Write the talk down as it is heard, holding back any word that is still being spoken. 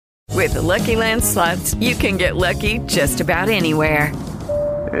With the Lucky Land Slots, you can get lucky just about anywhere.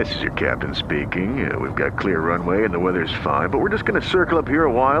 This is your captain speaking. We've got clear runway and the weather's fine, but we're just going to circle up here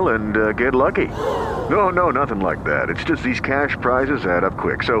a while and get lucky. No, nothing like that. It's just these cash prizes add up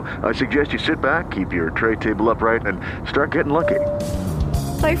quick. So I suggest you sit back, keep your tray table upright, and start getting lucky.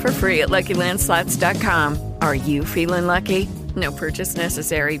 Play for free at LuckyLandSlots.com. Are you feeling lucky? No purchase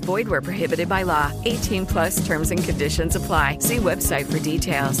necessary. Void where prohibited by law. 18 plus terms and conditions apply. See website for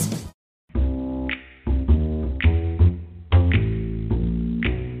details.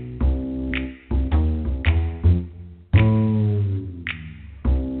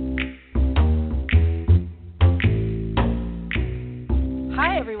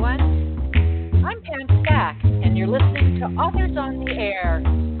 Hi, everyone. I'm Pam Stack, and you're listening to Authors on the Air.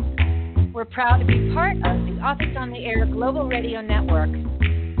 We're proud to be part of the Authors on the Air Global Radio Network.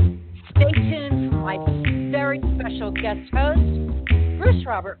 Stay tuned for my very special guest host, Bruce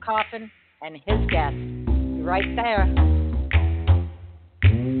Robert Coffin, and his guest. Be right there.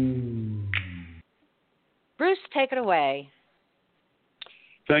 Bruce, take it away.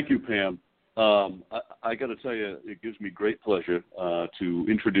 Thank you, Pam. I got to tell you, it gives me great pleasure to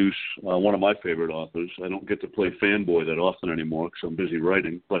introduce one of my favorite authors. I don't get to play fanboy that often anymore because I'm busy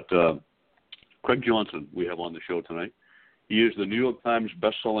writing, but Craig Johnson we have on the show tonight. He is the New York Times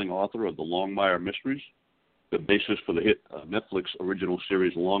best-selling author of The Longmire Mysteries, the basis for the hit Netflix original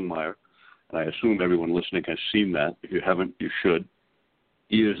series Longmire, and I assume everyone listening has seen that. If you haven't, you should.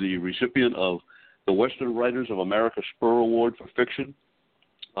 He is the recipient of the Western Writers of America Spur Award for Fiction,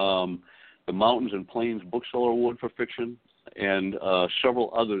 the Mountains and Plains Bookseller Award for Fiction, and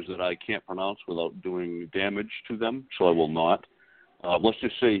several others that I can't pronounce without doing damage to them, so I will not. Let's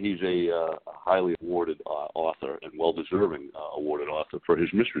just say he's a highly awarded author and well-deserving awarded author for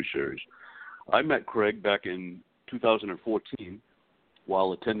his mystery series. I met Craig back in 2014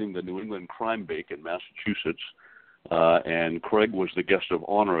 while attending the New England Crime Bake in Massachusetts, and Craig was the guest of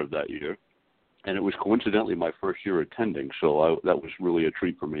honor of that year. And it was coincidentally my first year attending, so that was really a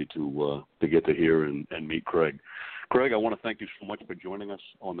treat for me to get to hear and meet Craig. Craig, I want to thank you so much for joining us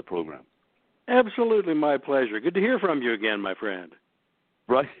on the program. Absolutely, my pleasure. Good to hear from you again, my friend.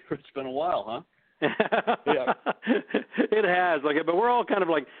 Right, it's been a while, huh? Yeah. It has, but we're all kind of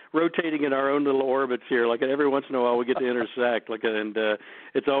rotating in our own little orbits here. Every once in a while we get to intersect, and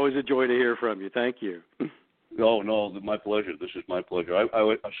it's always a joy to hear from you. Thank you. Oh, no, my pleasure. This is my pleasure. I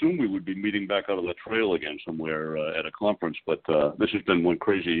would assume we would be meeting back out of the trail again somewhere at a conference, but this has been one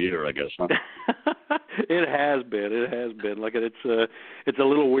crazy year, I guess, huh? It has been. It's a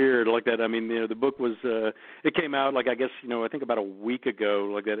little weird like that. I mean, the book was it came out I think about a week ago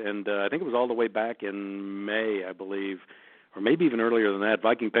like that, and I think it was all the way back in May, I believe, or maybe even earlier than that.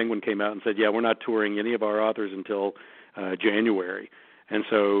 Viking Penguin came out and said, "Yeah, we're not touring any of our authors until January." And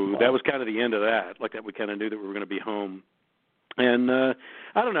so that was kind of the end of that. That we kind of knew that we were going to be home. And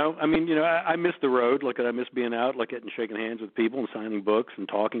I don't know. I mean, I miss the road. I miss being out, and shaking hands with people and signing books and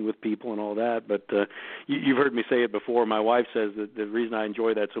talking with people and all that. But you've heard me say it before. My wife says that the reason I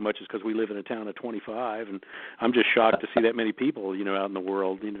enjoy that so much is because we live in a town of 25, and I'm just shocked to see that many people, out in the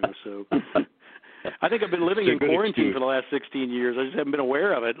world, So I think I've been living in quarantine for the last 16 years. I just haven't been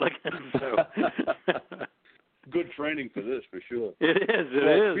aware of it. So. Good training for this, for sure. It is.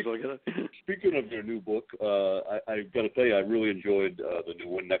 Speaking of your new book, I've got to tell you, I really enjoyed the new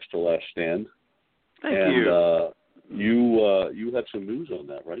one, Next to Last Stand. Thank you. You had some news on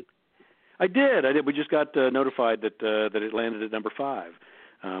that, right? I did. We just got notified that it landed at number 5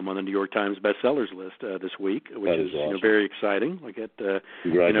 on the New York Times bestsellers list this week, which is awesome. Very exciting.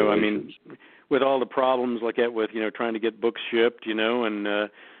 Congratulations. I mean, with all the problems with trying to get books shipped,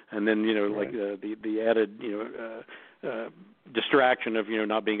 and then the added distraction of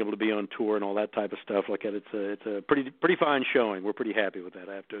not being able to be on tour and all that type of stuff it's a pretty fine showing. We're pretty happy with that,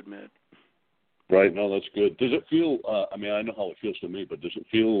 I have to admit. Right. No, that's good. Does it feel? I mean, I know how it feels to me, but does it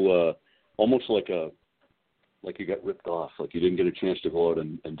feel almost like you got ripped off, like you didn't get a chance to go out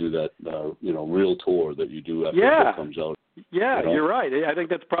and do that real tour that you do after the book comes out? Yeah, you're right. I think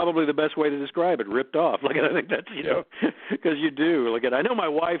that's probably the best way to describe it, ripped off. I think that's, because you do. I know my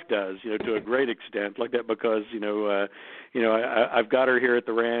wife does, to a great extent, because, I've got her here at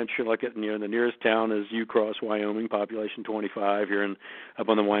the ranch, the nearest town is Ucross, Wyoming, population 25, here up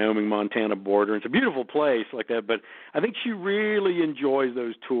on the Wyoming-Montana border. It's a beautiful place that, but I think she really enjoys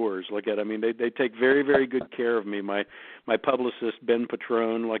those tours I mean, they take very, very good care of me. My my publicist Ben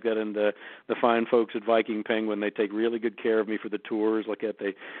Patrone, like that, and the fine folks at Viking Penguin. They take really good care of me for the tours, like that.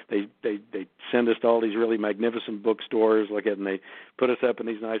 They send us to all these really magnificent bookstores, like that, and they put us up in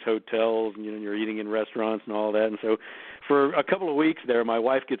these nice hotels, and you're eating in restaurants and all that. And so for a couple of weeks there, my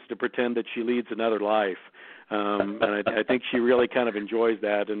wife gets to pretend that she leads another life. And I think she really kind of enjoys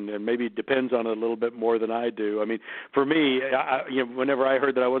that, and maybe depends on it a little bit more than I do. I mean, for me, whenever I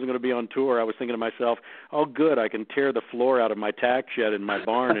heard that I wasn't going to be on tour, I was thinking to myself, "Oh, good, I can tear the floor out of my tack shed in my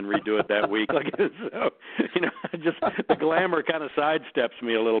barn and redo it that week." Like, so, just the glamour kind of sidesteps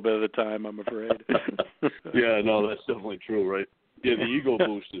me a little bit at the time, I'm afraid. Yeah, no, that's definitely true, right? Yeah, the ego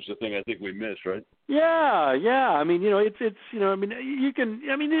boost is the thing I think we miss, right? Yeah. I mean, it's I mean, you can.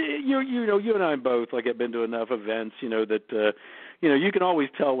 I mean, you and I both have been to enough events, that you can always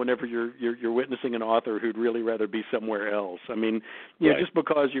tell whenever you're witnessing an author who'd really rather be somewhere else. I mean, right. Just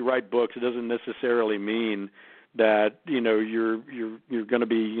because you write books, it doesn't necessarily mean that you're going to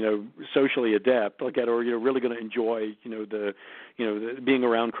be socially adept like that, or you're really going to enjoy the being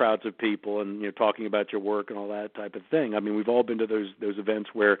around crowds of people and talking about your work and all that type of thing. I mean, we've all been to those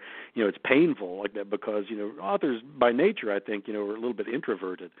events where it's painful like that, because authors by nature, I think, are a little bit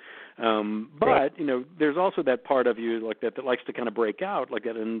introverted. But right. There's also that part of you like that likes to kind of break out like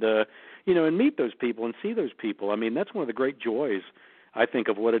that, and and meet those people and see those people. I mean, that's one of the great joys, I think,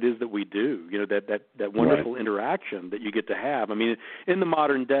 of what it is that we do, that wonderful right. interaction that you get to have. I mean, in the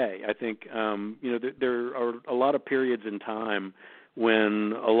modern day, I think, there are a lot of periods in time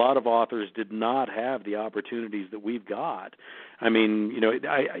when a lot of authors did not have the opportunities that we've got. I mean,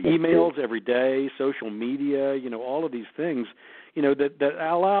 emails every day, social media, all of these things, that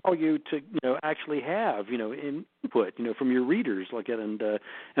allow you to, actually have, input, from your readers like that, and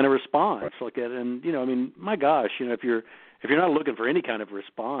a response like that. And, I mean, my gosh, if you're not looking for any kind of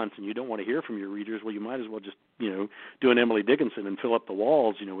response and you don't want to hear from your readers, well, you might as well just, do an Emily Dickinson and fill up the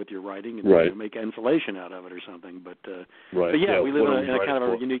walls, with your writing and right. Make insulation out of it or something. But, right. But yeah, we live in a kind of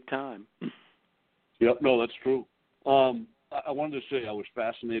for. a unique time. Yep, no, that's true. I wanted to say I was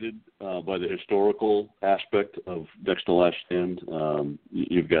fascinated by the historical aspect of Next to Last Stand.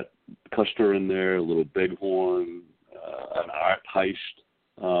 You've got Custer in there, a little Bighorn, an art heist.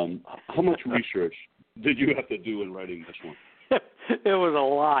 How much research did you have to do in writing this one? It was a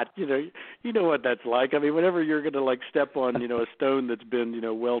lot. You know what that's like. I mean, whenever you're going to step on, a stone that's been,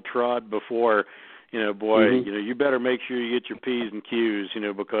 well trod before, boy, mm-hmm. You better make sure you get your P's and Q's,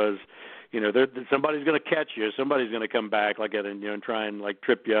 because somebody's going to catch you. Somebody's going to come back like that and try and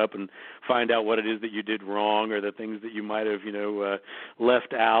trip you up and find out what it is that you did wrong, or the things that you might have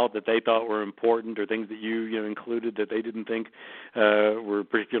left out that they thought were important, or things that you included that they didn't think were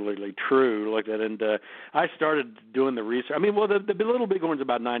particularly true like that. And I started doing the research. I mean, well, the Little Bighorn's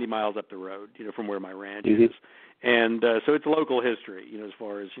about 90 miles up the road, from where my ranch mm-hmm. is. And so it's local history, as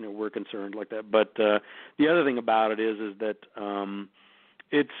far as we're concerned like that. But the other thing about it is that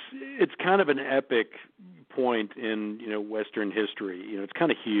it's kind of an epic point in Western history. It's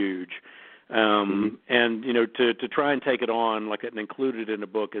kind of huge, mm-hmm. and to try and take it on like that and include it in a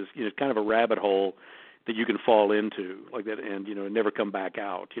book is kind of a rabbit hole that you can fall into like that, and never come back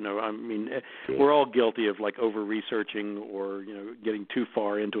out. I mean, sure. We're all guilty of over researching or getting too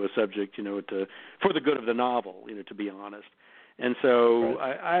far into a subject for the good of the novel, to be honest. And so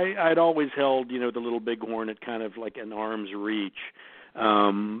right. I'd always held the Little Bighorn at kind of an arm's reach.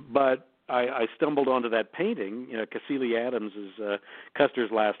 But I stumbled onto that painting, Cassily Adams' Custer's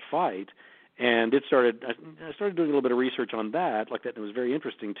Last Fight, and I started doing a little bit of research on that, like that, and it was very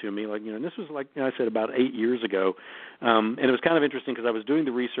interesting to me. And this was I said about 8 years ago, and it was kind of interesting because I was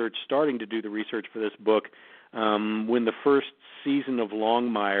starting to do the research for this book when the first season of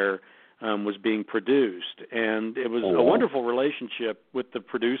Longmire was being produced, and it was a wonderful relationship with the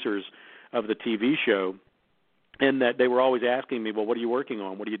producers of the TV show. And that they were always asking me, well, what are you working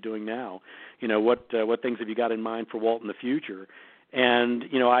on? What are you doing now? What things have you got in mind for Walt in the future? And,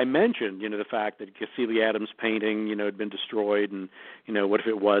 I mentioned, the fact that Cassily Adams' painting, had been destroyed, and, what if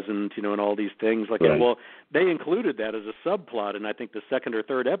it wasn't, and all these things like right. that. Well, they included that as a subplot in, I think, the second or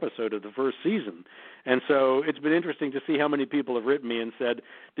third episode of the first season. And so it's been interesting to see how many people have written me and said,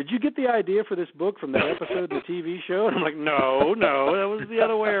 did you get the idea for this book from that episode of the TV show? And I'm like, no, that was the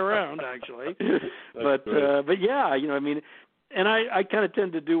other way around, actually. But yeah, I mean, and I kind of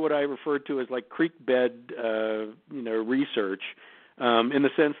tend to do what I refer to as creek bed, research. In the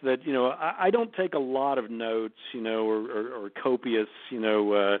sense that, I don't take a lot of notes, or copious,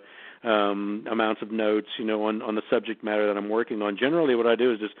 amounts of notes, on the subject matter that I'm working on. Generally what I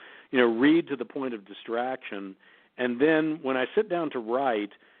do is just, read to the point of distraction. And then when I sit down to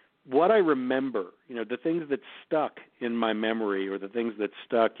write, what I remember, the things that stuck in my memory, or the things that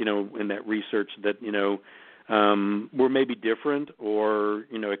stuck, in that research that, were maybe different or,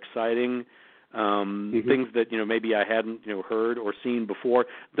 exciting, things that, maybe I hadn't, heard or seen before.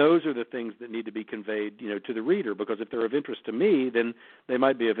 Those are the things that need to be conveyed, to the reader, because if they're of interest to me, then they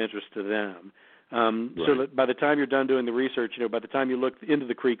might be of interest to them. So that by the time you're done doing the research, by the time you look into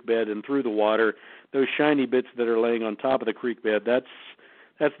the creek bed and through the water, those shiny bits that are laying on top of the creek bed, that's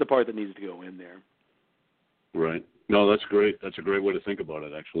the part that needs to go in there. Right. No, that's great. That's a great way to think about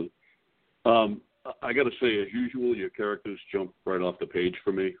it, actually. I got to say, as usual, your characters jump right off the page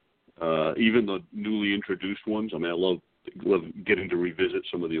for me. Even the newly introduced ones. I mean, I love getting to revisit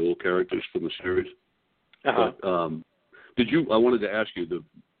some of the old characters from the series. Uh-huh. But I wanted to ask you, the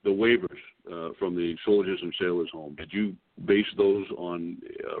waivers from the Soldiers and Sailors Home, did you base those on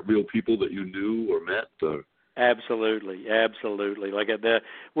real people that you knew or met? Or? Absolutely. Like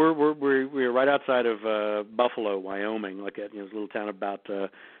we're right outside of Buffalo, Wyoming. Like it's a little town about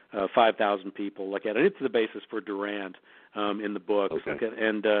 5,000 people. Like and it's the basis for Durant in the book. Okay.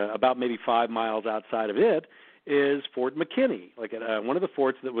 And about maybe 5 miles outside of it is Fort McKinney. Like one of the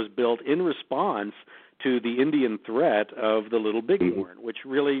forts that was built in response to the Indian threat of the Little Bighorn, which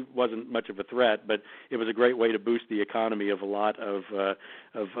really wasn't much of a threat, but it was a great way to boost the economy of a lot of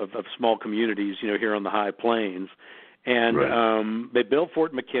small communities, here on the high plains. And they built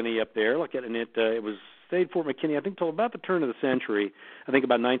Fort McKinney up there. And it was stayed Fort McKinney, I think, till about the turn of the century. I think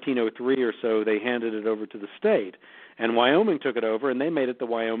about 1903 or so, they handed it over to the state. And Wyoming took it over, and they made it the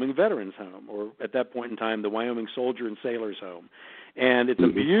Wyoming Veterans Home, or at that point in time, the Wyoming Soldier and Sailors Home. And it's a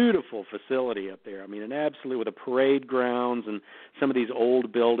beautiful facility up there. I mean, an absolute, with a parade grounds and some of these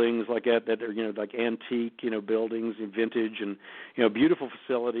old buildings like that are, like antique, buildings and vintage and, beautiful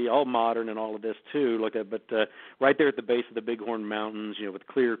facility, all modern and all of this too. But right there at the base of the Bighorn Mountains, with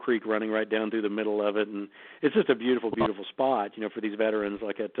Clear Creek running right down through the middle of it. And it's just a beautiful, beautiful spot, for these veterans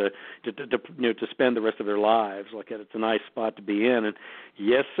to spend the rest of their lives. It's a nice spot to be in. And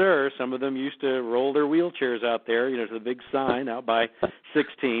yes, sir, some of them used to roll their wheelchairs out there, to the big sign out by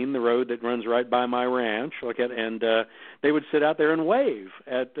 16, the road that runs right by my ranch, and they would sit out there and wave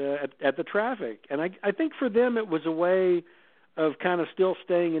at the traffic. And I think for them it was a way of kind of still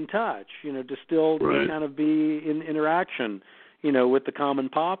staying in touch, to still kind of be in interaction, with the common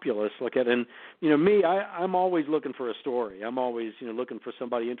populace. And me, I'm always looking for a story. I'm always looking for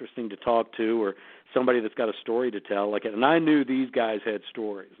somebody interesting to talk to, or somebody that's got a story to tell. And I knew these guys had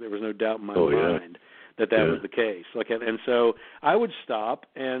stories. There was no doubt in my mind that was the case. And so I would stop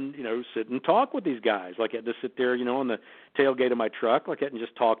and, sit and talk with these guys. I'd just sit there, on the tailgate of my truck, and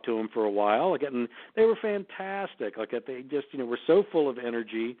just talk to them for a while. And they were fantastic. They just, were so full of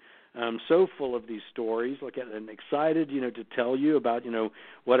energy, so full of these stories, and excited, to tell you about,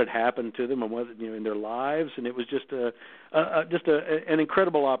 what had happened to them and what, in their lives. And it was just an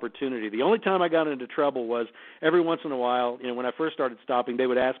incredible opportunity. The only time I got into trouble was every once in a while, when I first started stopping, they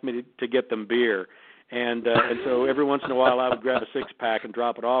would ask me to get them beer. And so every once in a while I would grab a 6-pack and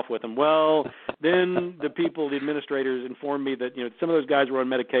drop it off with them. Well, then the administrators informed me that, some of those guys were on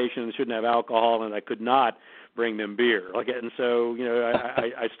medication and shouldn't have alcohol, and I could not bring them beer. And so,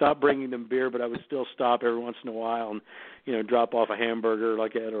 I stopped bringing them beer, but I would still stop every once in a while and, drop off a hamburger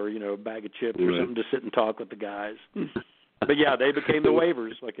or, a bag of chips or something to sit and talk with the guys. But yeah, they became the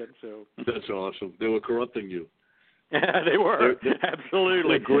waivers so. That's awesome. They were corrupting you. Yeah, they were. They're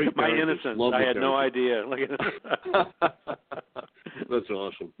Absolutely. great My characters. innocence. Love I had no characters. idea. That's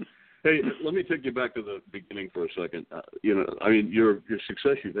awesome. Hey, let me take you back to the beginning for a second. Your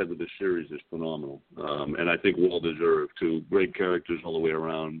success you've had with this series is phenomenal, and I think well deserved too. Great characters all the way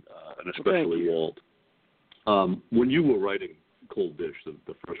around, and especially Walt. When you were writing Cold Dish,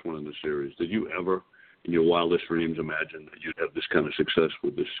 the first one in the series, did you ever, in your wildest dreams, imagine that you'd have this kind of success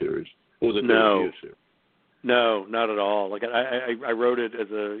with this series, or that there would be a series? No, not at all. I wrote it as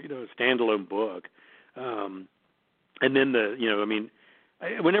a standalone book, and then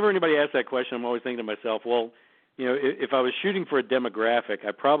whenever anybody asks that question, I'm always thinking to myself, well, if I was shooting for a demographic,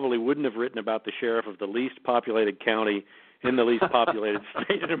 I probably wouldn't have written about the sheriff of the least populated county in the least populated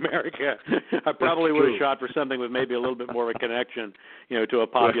state in America. I probably would have shot for something with maybe a little bit more of a connection, to a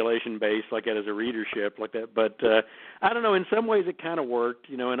population base as a readership like that. But I don't know. In some ways, it kind of worked,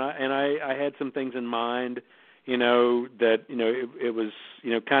 and I had some things in mind, that it was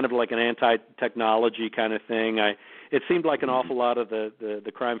kind of like an anti-technology kind of thing. It seemed like an awful lot of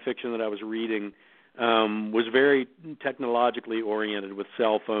the crime fiction that I was reading was very technologically oriented with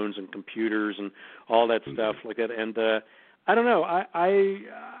cell phones and computers and all that stuff like that. And I don't know.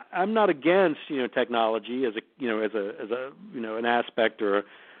 I'm not against technology as a an aspect or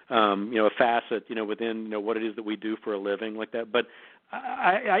a facet, within, what it is that we do for a living like that. But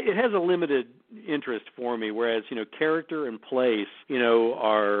it has a limited interest for me, whereas, character and place,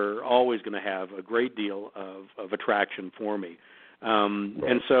 are always going to have a great deal of attraction for me.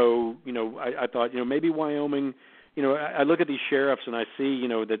 And so, I thought, maybe Wyoming, I look at these sheriffs and I see,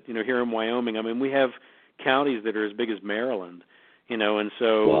 that, here in Wyoming, I mean, we have counties that are as big as Maryland, and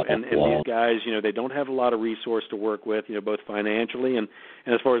so, and these guys, they don't have a lot of resource to work with, both financially and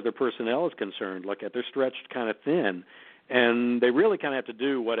as far as their personnel is concerned, they're stretched kind of thin, and they really kind of have to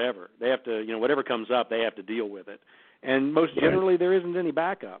do whatever. They have to, whatever comes up, they have to deal with it. And most generally, there isn't any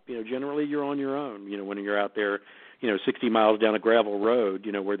backup. Generally, you're on your own, when you're out there, 60 miles down a gravel road,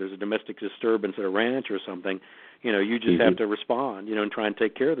 where there's a domestic disturbance at a ranch or something, you just have to respond, and try and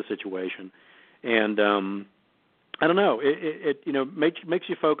take care of the situation. And I don't know, it makes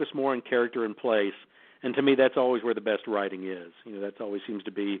you focus more on character and place. And to me, that's always where the best writing is. That always seems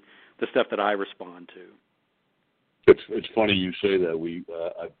to be the stuff that I respond to. It's funny you say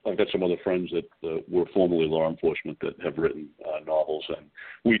that. I've got some other friends that were formerly law enforcement that have written novels, and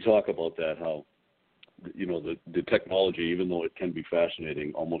we talk about that, how the technology, even though it can be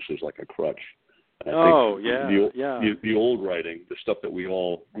fascinating, almost is like a crutch. And the old writing, the stuff that we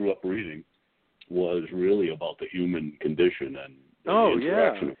all grew up reading, was really about the human condition and the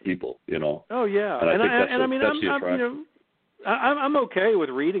interaction of people. Oh yeah, and I mean, that's the attraction. I'm okay with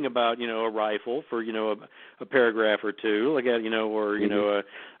reading about a rifle for a paragraph or two, or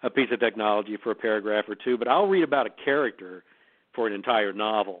a piece of technology for a paragraph or two. But I'll read about a character for an entire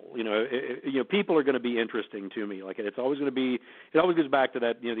novel. People are going to be interesting to me. It's always going to be. It always goes back to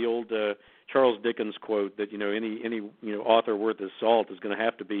that the old Charles Dickens quote that any author worth his salt is going to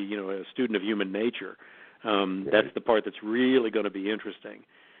have to be a student of human nature. That's the part that's really going to be interesting.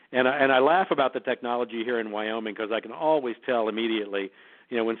 And I laugh about the technology here in Wyoming because I can always tell immediately,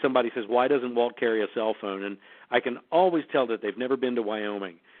 when somebody says, why doesn't Walt carry a cell phone? And I can always tell that they've never been to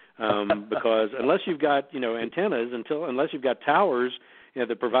Wyoming because unless you've got, antennas, unless you've got towers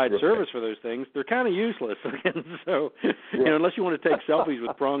that provide service for those things, they're kind of useless. And so, unless you want to take selfies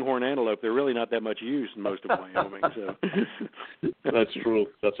with pronghorn antelope, they're really not that much use in most of Wyoming. So That's true.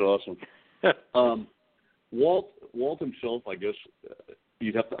 That's awesome. Walt himself, I guess,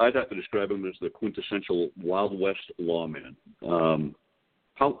 I'd have to describe him as the quintessential Wild West lawman.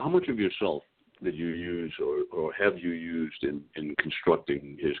 How much of yourself did you use or have you used in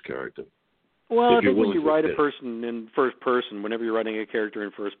constructing his character? Well, I think when you write a person in first person, whenever you're writing a character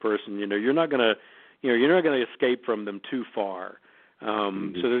in first person, you're not going to escape from them too far. So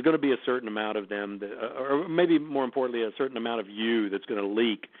there's going to be a certain amount of them, or maybe more importantly, a certain amount of you that's going to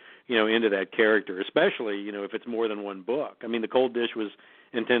leak, into that character, especially, if it's more than one book. I mean, The Cold Dish was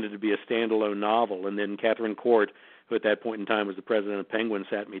intended to be a standalone novel, and then Catherine Court, who at that point in time was the president of Penguin,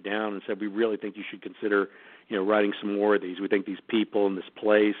 sat me down and said, we really think you should consider, writing some more of these. We think these people in this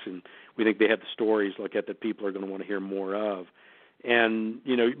place, and we think they have the stories that people are going to want to hear more of. And,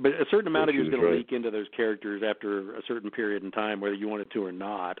 but a certain amount of you is going to leak into those characters after a certain period in time, whether you want it to or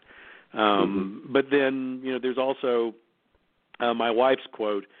not. But then, there's also my wife's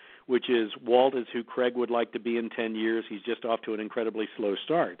quote, which is, Walt is who Craig would like to be in 10 years. He's just off to an incredibly slow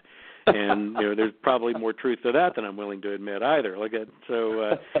start. And, there's probably more truth to that than I'm willing to admit either. I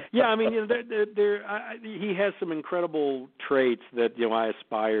mean, he has some incredible traits that, I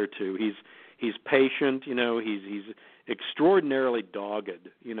aspire to. He's patient, he's extraordinarily dogged,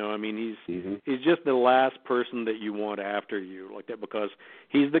 I mean, he's just the last person that you want after you because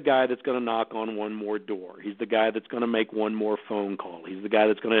he's the guy that's going to knock on one more door. He's the guy that's going to make one more phone call. He's the guy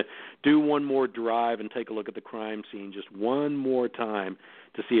that's going to do one more drive and take a look at the crime scene just one more time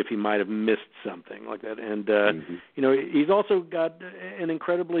to see if he might have missed something like that. And, he's also got an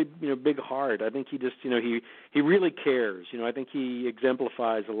incredibly, big heart. I think he just, he really cares. I think he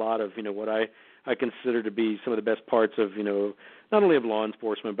exemplifies a lot of, what I consider to be some of the best parts of, not only of law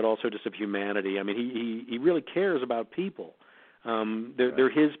enforcement, but also just of humanity. I mean, he really cares about people. They're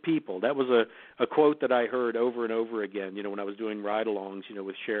his people. That was a quote that I heard over and over again, when I was doing ride-alongs,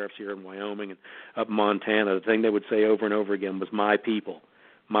 with sheriffs here in Wyoming and up in Montana. The thing they would say over and over again was, my people,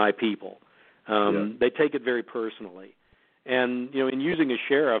 my people. They take it very personally. And, in using a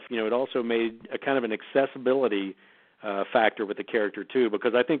sheriff, it also made a kind of an accessibility factor with the character, too,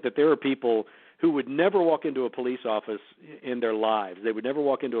 because I think that there are people who would never walk into a police office in their lives. They would never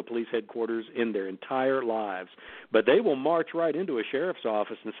walk into a police headquarters in their entire lives. But they will march right into a sheriff's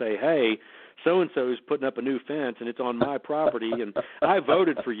office and say, hey, so-and-so is putting up a new fence and it's on my property and I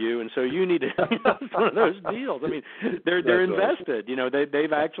voted for you, and so you need to, it's one of those deals. I mean, they're invested,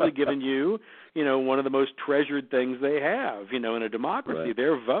 they've actually given you, one of the most treasured things they have, in a democracy,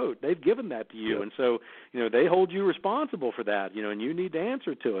 their vote. They've given that to you. And so, they hold you responsible for that, and you need to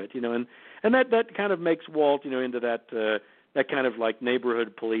answer to it, and that kind of makes Walt, into that kind of like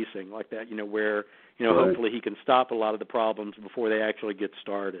neighborhood policing like that, where, hopefully he can stop a lot of the problems before they actually get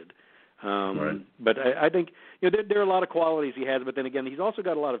started. But I think there are a lot of qualities he has, but then again, he's also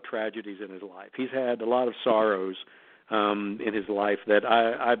got a lot of tragedies in his life. He's had a lot of sorrows in his life that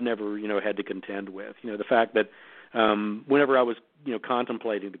I've never had to contend with. The fact that whenever I was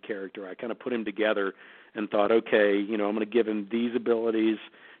contemplating the character, I kind of put him together and thought, okay, I'm going to give him these abilities.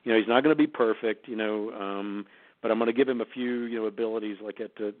 He's not going to be perfect, but I'm going to give him a few abilities like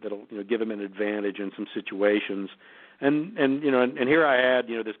that'll give him an advantage in some situations. And here I had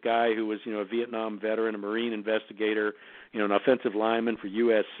this guy who was a Vietnam veteran, a Marine investigator, an offensive lineman for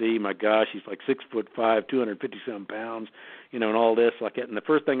USC. My gosh, he's like 6'5", 250-some pounds, and all this like that. And the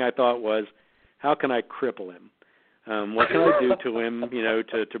first thing I thought was, how can I cripple him? What can I do to him,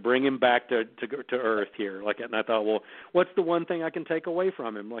 to bring him back to earth here, like that? And I thought, well, what's the one thing I can take away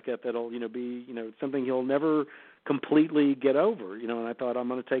from him, like that? That'll be something he'll never completely get over, And I thought, I'm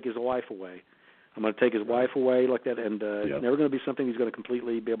going to take his wife away. I'm going to take his wife away like that, and it's never going to be something he's going to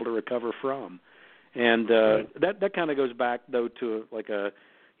completely be able to recover from. And that kind of goes back though to like an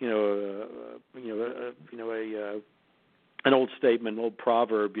old statement, an old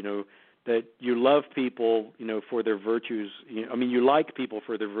proverb, that you love people, for their virtues. You like people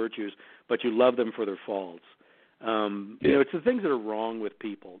for their virtues, but you love them for their faults. It's the things that are wrong with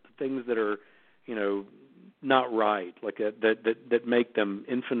people, the things that are, not right, like that make them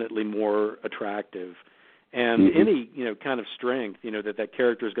infinitely more attractive. And any, kind of strength, that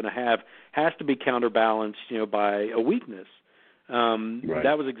character is going to have has to be counterbalanced, by a weakness.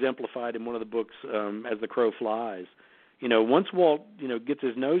 That was exemplified in one of the books, As the Crow Flies. Once Walt, gets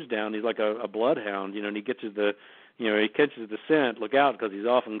his nose down, he's like a bloodhound, and he catches the scent, look out because he's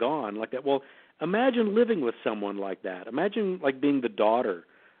off and gone like that. Well, imagine living with someone like that. Imagine like being the daughter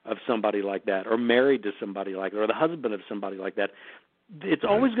of somebody like that, or married to somebody like that, or the husband of somebody like that. It's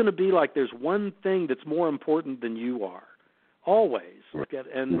always going to be like there's one thing that's more important than you are, always.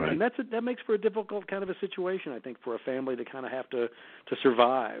 And that makes for a difficult kind of a situation, I think, for a family to kind of have to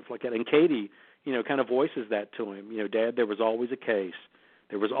survive like that. And Katie, kind of voices that to him. Dad, there was always a case.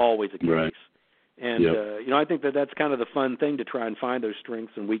 There was always a case. Right. And, I think that's kind of the fun thing, to try and find those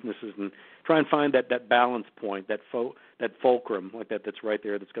strengths and weaknesses and try and find that balance point, that fulcrum like that's right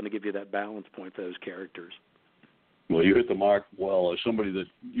there that's going to give you that balance point for those characters. Well, you hit the mark well. As somebody that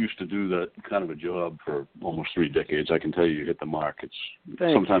used to do that kind of a job for almost 3 decades, I can tell you hit the mark.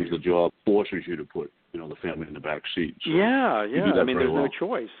 Sometimes the job forces you to put, the family in the back seat. So there's no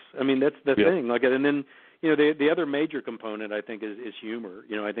choice. That's the thing. Like, and then, the other major component, I think, is humor.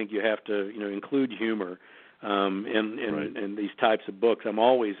 I think you have to, include humor in these types of books. I'm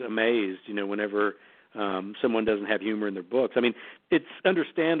always amazed, whenever someone doesn't have humor in their books. It's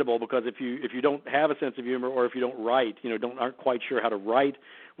understandable, because if you don't have a sense of humor, or if you don't write, aren't quite sure how to write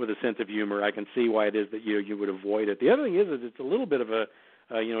with a sense of humor, I can see why it is that you would avoid it. The other thing is it's a little bit of a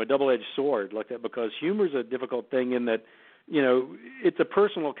double-edged sword like that, because humor is a difficult thing in that, it's a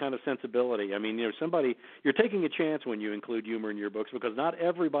personal kind of sensibility. You're taking a chance when you include humor in your books, because not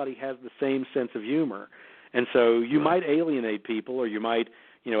everybody has the same sense of humor. And so you might alienate people, or you might,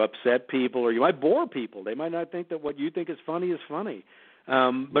 upset people, or you might bore people. They might not think that what you think is funny is funny.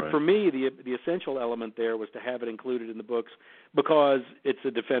 But for me, the essential element there was to have it included in the books, because it's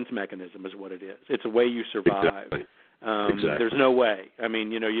a defense mechanism is what it is. It's a way you survive. Exactly. There's no way. I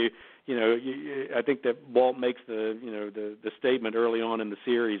think that Walt makes the statement early on in the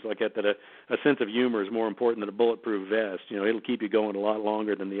series like that a sense of humor is more important than a bulletproof vest. It'll keep you going a lot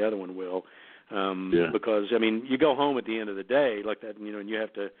longer than the other one will. Because you go home at the end of the day like that, and you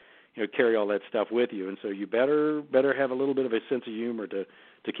have to carry all that stuff with you, and so you better have a little bit of a sense of humor to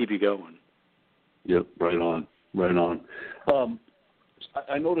keep you going. Yep, right on.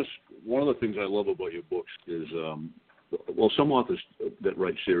 I noticed one of the things I love about your books is, some authors that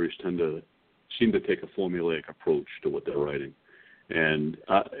write series seem to take a formulaic approach to what they're writing. And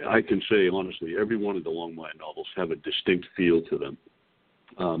I can say, honestly, every one of the Long Mile novels have a distinct feel to them.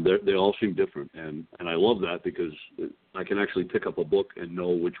 They all seem different, and I love that, because I can actually pick up a book and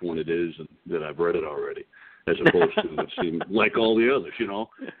know which one it is and that I've read it already, as opposed to it seemed like all the others, And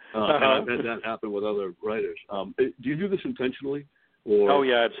I've had that happen with other writers. Do you do this intentionally? Or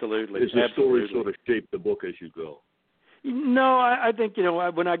yeah, absolutely. Is the story sort of shape the book as you go? No, I think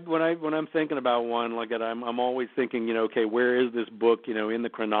when I'm thinking about one like that, I'm always thinking okay, where is this book in the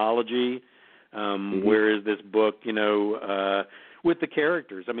chronology? Where is this book with the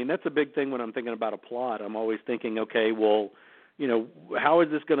characters? I mean, that's a big thing when I'm thinking about a plot. I'm always thinking, okay, well, how is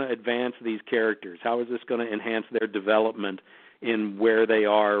this going to advance these characters? How is this going to enhance their development in where they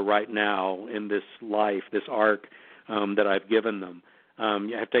are right now in this life, this arc that I've given them?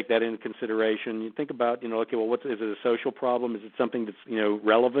 You have to take that into consideration. You think about, okay, well, is it a social problem? Is it something that's,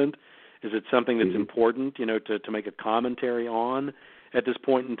 relevant? Is it something that's important, to make a commentary on at this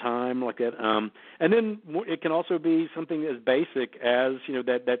point in time, like that? And then it can also be something as basic as,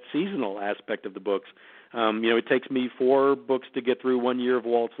 that seasonal aspect of the books. It takes me 4 books to get through 1 year of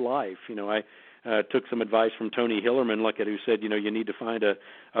Walt's life. I took some advice from Tony Hillerman, who said, you need to find a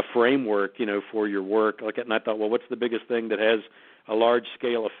framework, for your work. And I thought, well, what's the biggest thing that has a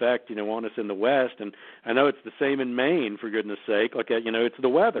large-scale effect, on us in the West? And I know it's the same in Maine, for goodness sake. It's the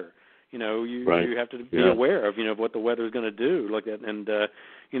weather. You have to be aware of, what the weather is going to do, like that. And I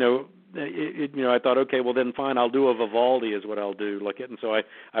thought, okay, well then fine, I'll do a Vivaldi is what I'll do, like it. And so I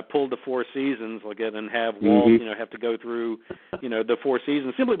pulled the 4 seasons, like it, and have Walt, have to go through, the 4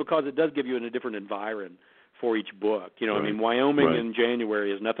 seasons simply because it does give you a different environment for each book. I mean, Wyoming in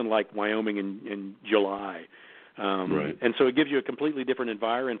January is nothing like Wyoming in July. And so it gives you a completely different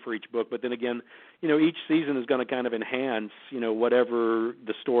environment for each book. But then again, each season is going to kind of enhance, whatever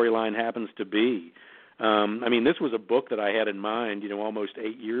the storyline happens to be. I mean, this was a book that I had in mind, almost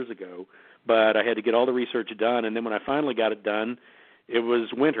 8 years ago, but I had to get all the research done. And then when I finally got it done, it was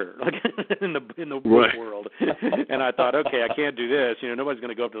winter, in the book world. And I thought, okay, I can't do this. Nobody's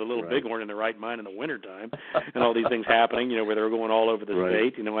going to go up to the Little Bighorn in the right mind in the wintertime, and all these things happening, where they were going all over the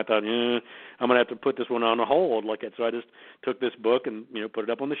state. I thought, I'm going to have to put this one on hold, So I just took this book and, put it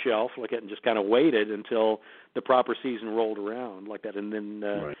up on the shelf, and just kind of waited until the proper season rolled around, and then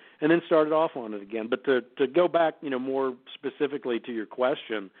started off on it again. But to go back, more specifically to your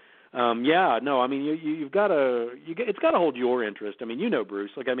question. I mean, you've got to, it's got to hold your interest. I mean,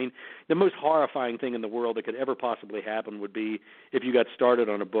 Bruce, the most horrifying thing in the world that could ever possibly happen would be if you got started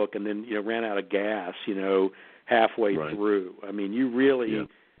on a book and then, ran out of gas, halfway through. I mean, you really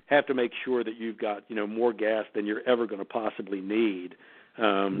have to make sure that you've got, more gas than you're ever going to possibly need,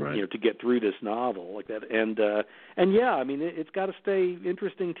 to get through this novel like that. And I mean, it's got to stay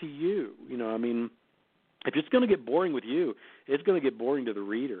interesting to you, I mean, if it's going to get boring with you, it's going to get boring to the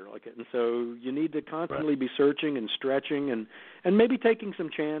reader. And so you need to constantly be searching and stretching and maybe taking some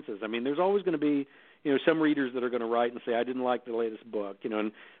chances. I mean, there's always going to be, some readers that are going to write and say, I didn't like the latest book,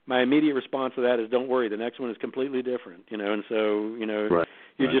 and my immediate response to that is, don't worry, the next one is completely different, and so,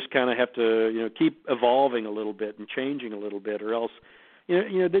 you just kind of have to, keep evolving a little bit and changing a little bit, or else,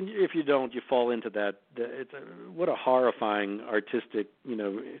 then if you don't, you fall into that. What a horrifying artistic,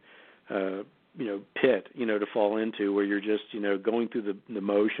 pit, to fall into, where you're just, going through the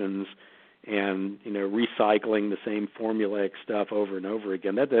motions and, recycling the same formulaic stuff over and over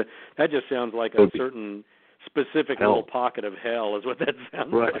again. That just sounds like a certain specific little pocket of hell is what that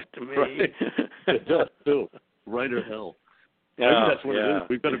sounds like to me. Right. It does, too. Right or hell. I think that's what it is.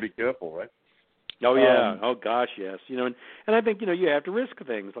 We've got to be careful, right? Oh, yeah. Oh, gosh, yes. And I think, you have to risk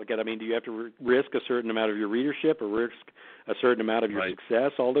things like that. I mean, do you have to risk a certain amount of your readership or risk a certain amount of your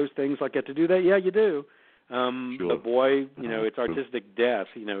success, all those things like that to do that? Yeah, you do. But, boy, it's artistic death,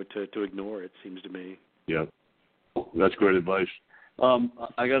 to ignore it, seems to me. Yeah. That's great advice.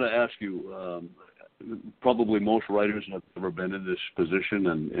 I got to ask you, probably most writers have ever been in this position,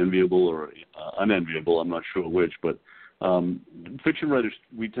 and enviable or unenviable, I'm not sure which, but fiction writers,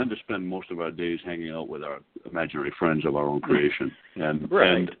 we tend to spend most of our days hanging out with our imaginary friends of our own creation. And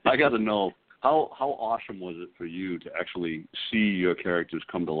I got to know, how awesome was it for you to actually see your characters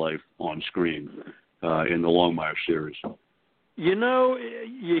come to life on screen in the Longmire series? You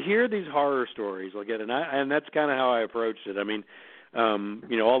hear these horror stories like that, and that's kind of how I approached it. I mean,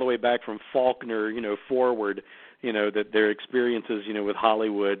 all the way back from Faulkner, forward, that their experiences, with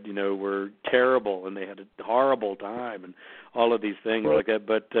Hollywood, were terrible, and they had a horrible time, and all of these things like that.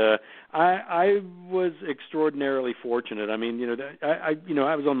 But I was extraordinarily fortunate. I mean,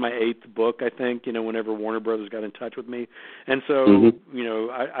 I was on my 8th book, I think, whenever Warner Brothers got in touch with me, and so,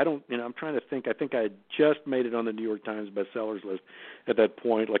 I don't, I'm trying to think. I think I had just made it on the New York Times bestsellers list at that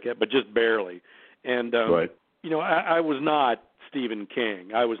point, like that, but just barely, and. I was not Stephen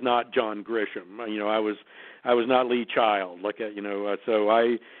King. I was not John Grisham. I was not Lee Child. So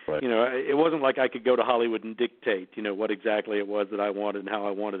I, right. It wasn't like I could go to Hollywood and dictate, what exactly it was that I wanted and how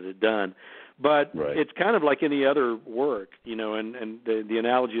I wanted it done. But right. It's kind of like any other work, and the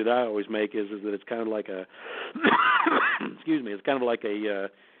analogy that I always make is that it's kind of like a, excuse me, it's kind of like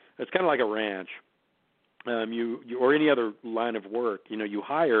a ranch. You or any other line of work, you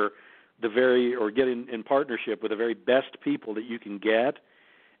hire get in partnership with the very best people that you can get,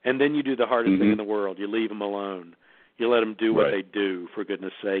 and then you do the hardest thing in the world. You leave them alone. You let them do what they do, for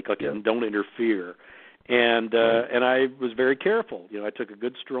goodness sake, and don't interfere. And I was very careful. I took a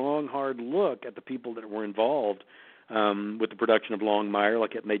good, strong, hard look at the people that were involved with the production of Longmire,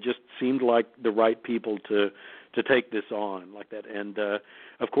 and they just seemed like the right people to take this on like that. And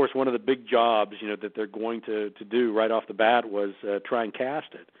of course, one of the big jobs that they're going to do right off the bat was try and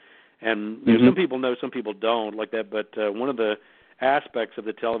cast it. And some people know, some people don't like that. But one of the aspects of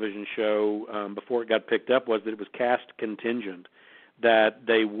the television show before it got picked up was that it was cast contingent, that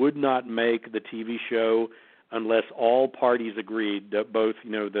they would not make the TV show unless all parties agreed, both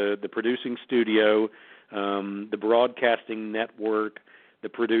the producing studio, the broadcasting network, the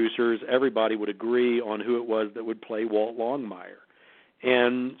producers, everybody would agree on who it was that would play Walt Longmire.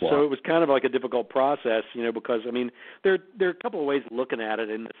 And so it was kind of like a difficult process, because there are a couple of ways of looking at it,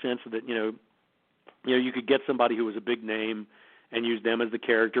 in the sense that you could get somebody who was a big name and use them as the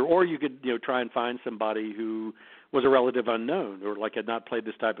character, or you could try and find somebody who was a relative unknown or had not played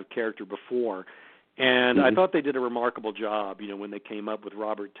this type of character before. And I thought they did a remarkable job, when they came up with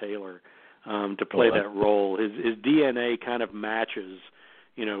Robert Taylor to play that role. His DNA kind of matches,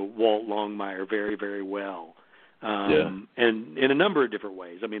 Walt Longmire very, very well. And in a number of different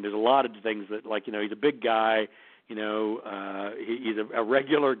ways. There's a lot of things that, he's a big guy, he's a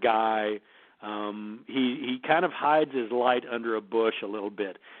regular guy. He kind of hides his light under a bush a little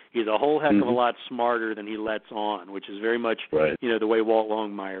bit. He's a whole heck of a lot smarter than he lets on, which is very much, the way Walt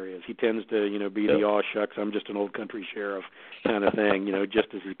Longmire is. He tends to, be the aw shucks, I'm just an old country sheriff kind of thing, just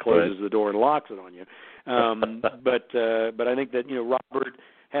as he closes the door and locks it on you. But I think that, Robert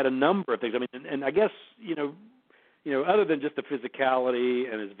had a number of things. And I guess, other than just the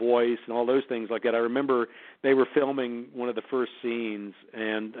physicality and his voice and all those things like that, I remember they were filming one of the first scenes,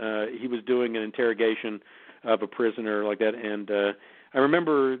 and he was doing an interrogation of a prisoner like that. And I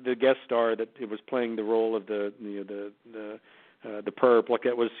remember the guest star that was playing the role of the perp, like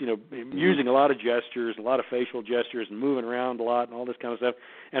that was, using a lot of gestures, a lot of facial gestures, and moving around a lot and all this kind of stuff.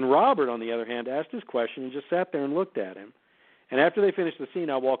 And Robert, on the other hand, asked his question and just sat there and looked at him. And after they finished the scene,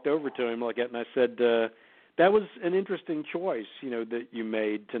 I walked over to him like that, and I said, that was an interesting choice, that you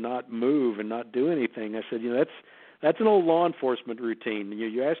made, to not move and not do anything. I said, that's an old law enforcement routine.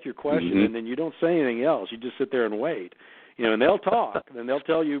 You ask your question, and then you don't say anything else. You just sit there and wait. And they'll talk, and they'll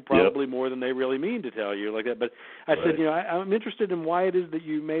tell you probably more than they really mean to tell you like that. But I said, I'm interested in why it is that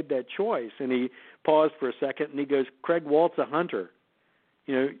you made that choice. And he paused for a second, and he goes, Craig, Walt's a hunter.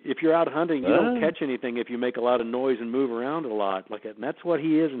 If you're out hunting, you don't catch anything if you make a lot of noise and move around a lot like that. And that's what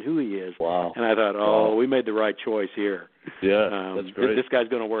he is and who he is. Wow. And I thought, we made the right choice here. Yeah, that's great. This guy's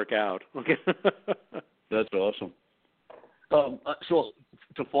going to work out. Okay. That's awesome. So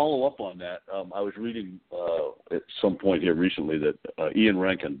to follow up on that, I was reading at some point here recently that Ian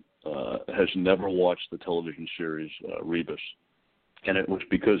Rankin has never watched the television series Rebus. And it was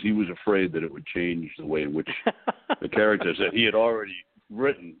because he was afraid that it would change the way in which the characters that he had already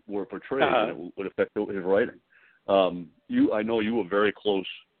written were portrayed, and it would affect his writing. I know you were very close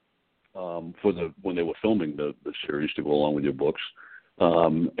when they were filming the series to go along with your books,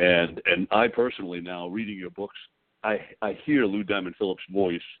 and I personally, now reading your books, I hear Lou Diamond Phillips'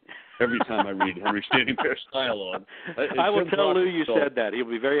 voice every time I read Henry Standing Bear's Dialogue. I will tell Lou you said that. He'll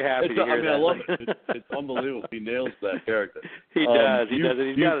be very happy to hear that. I love it. It's unbelievable. He nails that character. He does. He does.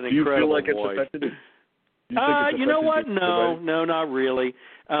 He's got an incredible voice. Do you feel like it's affected? You know what? No, not really.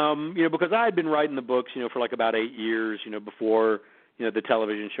 Because I had been writing the books, for like about 8 years, before, the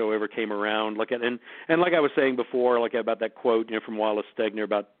television show ever came around. And like I was saying before, about that quote, from Wallace Stegner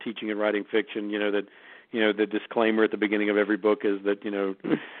about teaching and writing fiction, that, the disclaimer at the beginning of every book is that,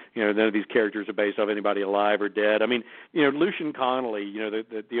 none of these characters are based off anybody alive or dead. Lucian Connolly,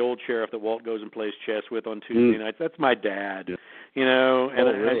 the old sheriff that Walt goes and plays chess with on Tuesday nights, that's my dad.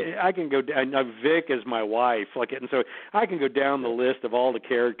 Really? I can go down. Vic is my wife, and so I can go down the list of all the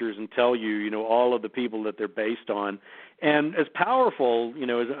characters and tell you, all of the people that they're based on. And as powerful,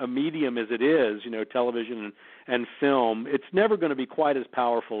 as a medium as it is, television and film, it's never going to be quite as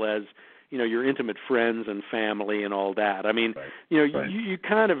powerful as, your intimate friends and family and all that. I mean, you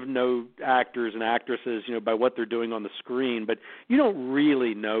kind of know actors and actresses, by what they're doing on the screen, but you don't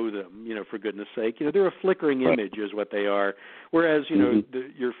really know them, for goodness sake. They're a flickering image is what they are. Whereas,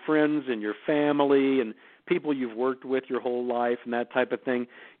 your friends and your family and people you've worked with your whole life and that type of thing,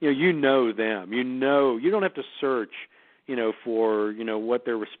 you know them. You don't have to search, for, what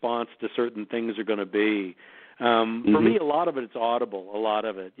their response to certain things are going to be. For me, a lot of it's audible, a lot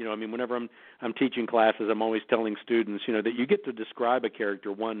of it. Whenever I'm teaching classes, I'm always telling students, that you get to describe a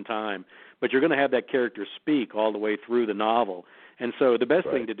character one time, but you're going to have that character speak all the way through the novel. And so the best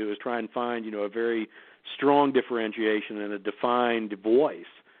thing to do is try and find, a very strong differentiation and a defined voice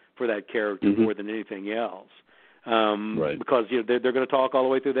for that character more than anything else. Because they're going to talk all the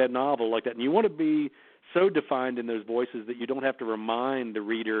way through that novel like that. And you want to be so defined in those voices that you don't have to remind the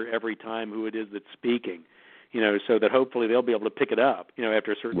reader every time who it is that's speaking. So that hopefully they'll be able to pick it up,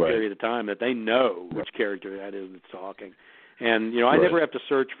 after a certain period of time, that they know which character that is that's talking. And, I never have to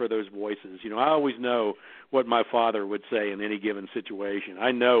search for those voices. I always know what my father would say in any given situation.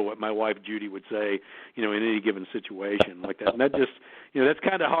 I know what my wife Judy would say, in any given situation like that. And that just, that's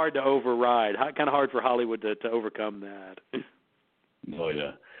kind of hard to override, kind of hard for Hollywood to overcome that. Oh,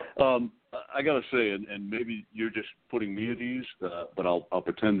 yeah. I got to say, and maybe you're just putting me at ease, but I'll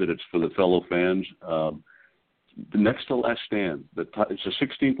pretend that it's for the fellow fans. The Next to Last Stand, it's the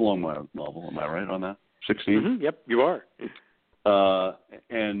 16th Longmire novel. Am I right on that? 16? Yep, you are.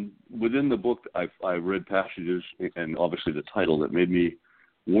 And within the book, I read passages, and obviously the title, that made me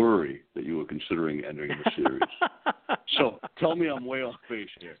worry that you were considering entering the series. So tell me I'm way off base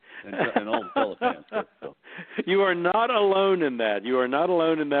here, and all the fellow fans. So. You are not alone in that. You are not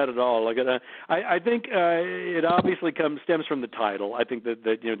alone in that at all. Like, I think it obviously stems from the title. I think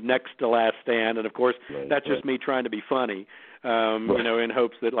that Next to Last Stand, and of course that's just me trying to be funny. In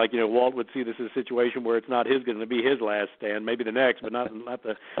hopes that Walt would see this as a situation where it's not going to be his last stand, maybe the next, but not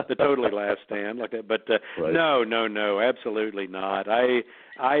the totally last stand like that. But no, absolutely not.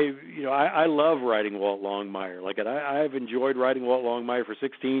 I love writing Walt Longmire. Like I've enjoyed writing Walt Longmire for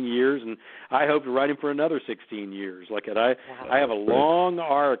 16 years, and I hope to write him for another 16 years. Like I have a long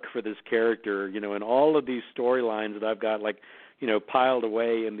arc for this character, and all of these storylines that I've got piled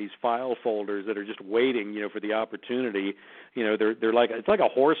away in these file folders that are just waiting, for the opportunity. They're like, it's like a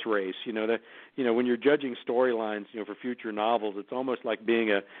horse race, when you're judging storylines, for future novels, it's almost like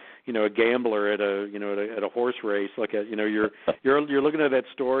being a gambler at a horse race. Like you're looking at that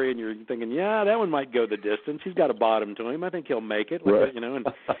story and you're thinking, yeah, that one might go the distance. He's got a bottom to him. I think he'll make it.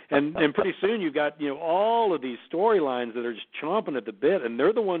 And pretty soon you've got, all of these storylines that are just chomping at the bit, and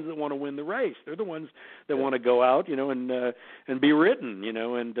they're the ones that want to win the race. They're the ones that want to go out, and be written,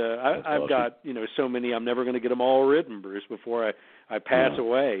 and I've got, so many, I'm never going to get them all written, Bruce, before I pass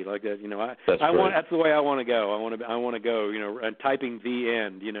away. Like that, that's the way I want to go. I want to go, and typing the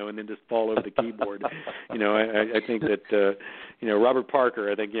end, and then just fall over the keyboard. I think that Robert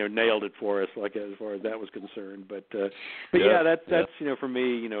Parker, I think, nailed it for us, like as far as that was concerned. But that's for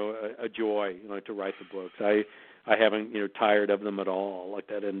me, a joy, to write the books. I haven't, tired of them at all like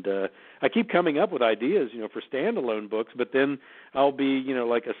that. And I keep coming up with ideas, for standalone books, but then I'll be,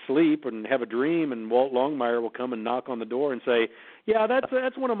 like asleep and have a dream, and Walt Longmire will come and knock on the door and say, yeah,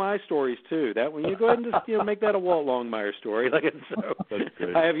 that's one of my stories too. That one, you go ahead and just, make that a Walt Longmire story. Like, so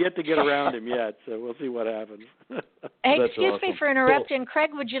I have yet to get around him yet, so we'll see what happens. Hey, excuse me for interrupting. Craig,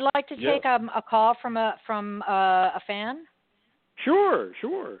 would you like to take a call from a fan? Sure.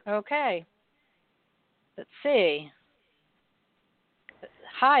 Okay. Let's see.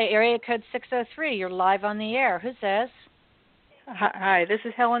 Hi, area code 603. You're live on the air. Who's this? Hi, this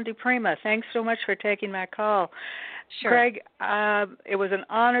is Helen DePrima. Thanks so much for taking my call. Sure. Craig, it was an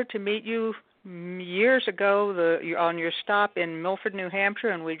honor to meet you years ago on your stop in Milford, New Hampshire,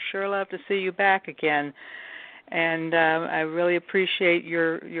 and we'd sure love to see you back again. And I really appreciate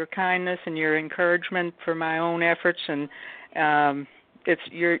your kindness and your encouragement for my own efforts, and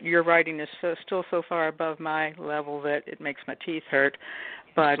your writing is still so far above my level that it makes my teeth hurt.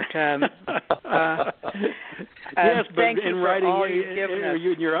 But yes, but thank in you for writing, all you've given us.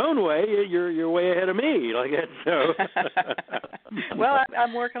 In your own way, you're way ahead of me. Like that, so. Well,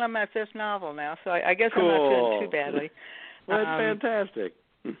 I'm working on my fifth novel now, so I guess cool. I'm not doing too badly. Well, that's fantastic.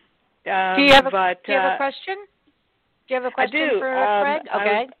 Do you have a question? Do you have a question I do. for Craig?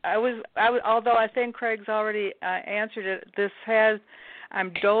 Okay. I was, although I think Craig's already answered it.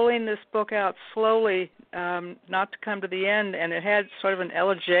 I'm doling this book out slowly, not to come to the end, and it had sort of an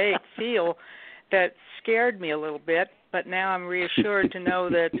elegiac feel that scared me a little bit, but now I'm reassured to know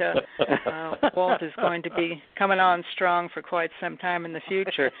that Walt is going to be coming on strong for quite some time in the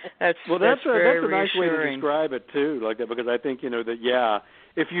future. That's a very nice way to reassuring. describe it too, like that, because I think that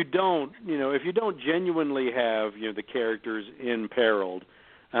if you don't genuinely have the characters imperiled,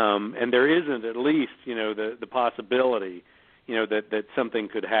 and there isn't at least the possibility that something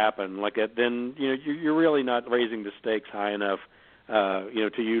could happen like that, then you're really not raising the stakes high enough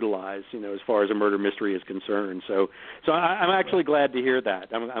to utilize as far as a murder mystery is concerned. So I'm actually glad to hear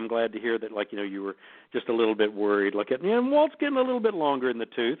that. I'm glad to hear that you were just a little bit worried and Walt's getting a little bit longer in the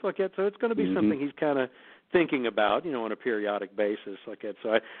tooth so it's going to be something he's kind of thinking about on a periodic basis so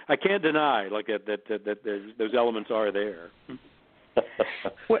I can't deny that those elements are there.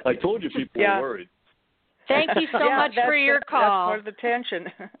 I told you people were worried. Thank you so much for your call. That's part of the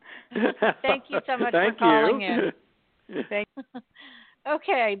tension. Thank you so much for calling in. Thank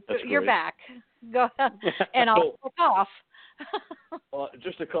Okay, That's you're great. back. Go ahead, and I'll look off.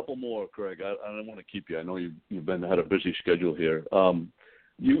 Just a couple more, Craig. I don't want to keep you. I know you've had a busy schedule here. There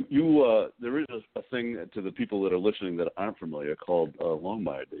is a thing to the people that are listening that aren't familiar called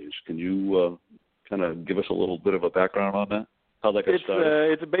Longmire Days. Can you kind of give us a little bit of a background on that? How that got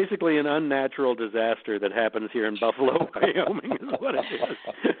started? It's basically an unnatural disaster that happens here in Buffalo, Wyoming, is what it is.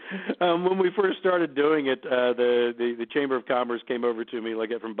 When we first started doing it, the Chamber of Commerce came over to me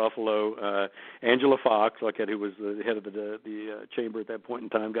from Buffalo. Angela Fox, who was the head of the chamber at that point in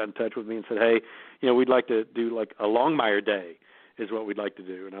time, got in touch with me and said, "Hey, we'd like to do a Longmire Day. Is what we'd like to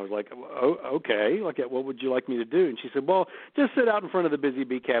do." And I was like, "Oh, okay. What would you like me to do?" And she said, "Well, just sit out in front of the Busy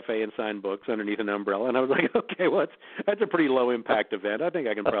Bee Cafe and sign books underneath an umbrella." And I was like, "Okay, well, that's a pretty low impact event. I think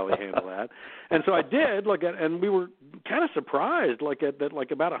I can probably handle that." And so I did. And we were kind of surprised,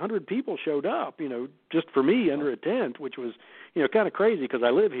 that about 100 people showed up, just for me under a tent, which was, kind of crazy because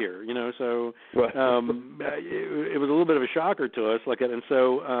I live here, So right. it was a little bit of a shocker to us, and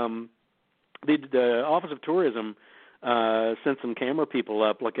so the Office of Tourism sent some camera people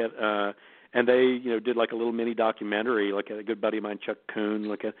up, and they, did a little mini documentary, a good buddy of mine, Chuck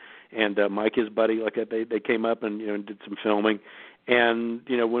Kuhn, and Mike, his buddy, they came up and did some filming, and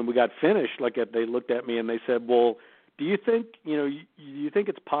when we got finished, they looked at me and they said, "Well, do you think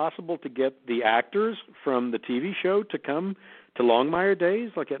it's possible to get the actors from the TV show to come to Longmire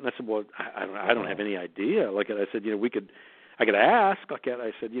Days?" And I said, "Well, I don't have any idea." I said, I could ask.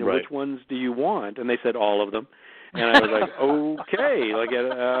 I said, right. Which ones do you want? And they said all of them. And I was like, okay,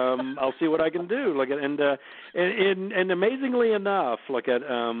 I'll see what I can do. And amazingly enough,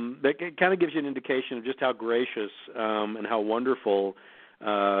 that kind of gives you an indication of just how gracious and how wonderful,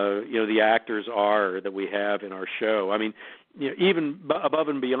 the actors are that we have in our show. I mean, even above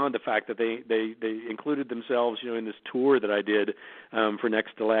and beyond the fact that they included themselves, in this tour that I did for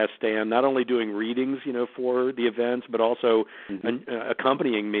Next to Last Stand, not only doing readings, for the events, but also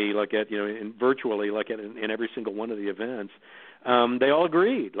accompanying me, virtually, in every single one of the events. They all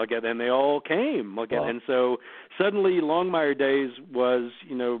agreed, and they all came, wow. And so suddenly Longmire Days was,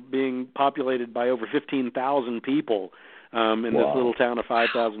 being populated by over 15,000 people in this little town of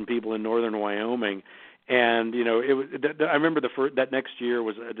 5,000 people in northern Wyoming. And it was. I remember that next year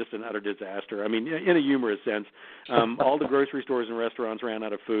was just an utter disaster. I mean, in a humorous sense, all the grocery stores and restaurants ran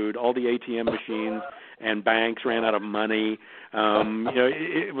out of food. All the ATM machines and banks ran out of money.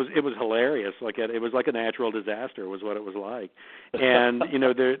 It was hilarious. It was like a natural disaster, was what it was like. And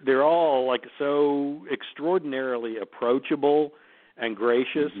they're all so extraordinarily approachable and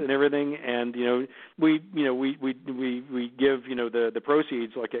gracious and everything, and we give the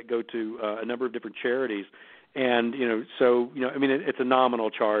proceeds go to a number of different charities, and I mean it's a nominal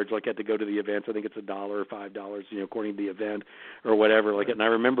charge to go to the events. I think it's $1 or $5 according to the event or whatever And I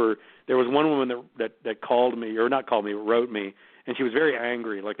remember there was one woman that called me, or not called me, wrote me, and she was very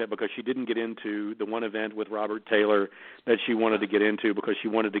angry because she didn't get into the one event with Robert Taylor that she wanted to get into because she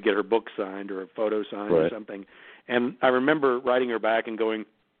wanted to get her book signed or a photo signed or something. And I remember writing her back and going,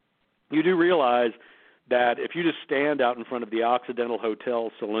 "You do realize that if you just stand out in front of the Occidental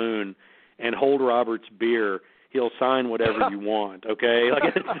Hotel saloon and hold Robert's beer, he'll sign whatever you want, okay?"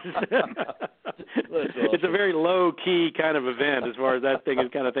 It's a very low-key kind of event as far as that thing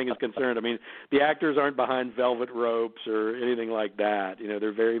is concerned. I mean, the actors aren't behind velvet ropes or anything like that.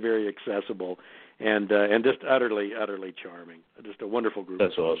 They're very, very accessible and just utterly, utterly charming. Just a wonderful group.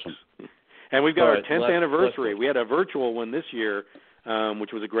 That's of folks. awesome. And we've got our 10th anniversary. We had a virtual one this year,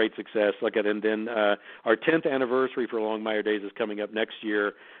 which was a great success. And then our 10th anniversary for Longmire Days is coming up next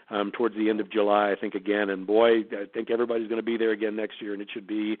year, towards the end of July, I think, again. And boy, I think everybody's going to be there again next year, and it should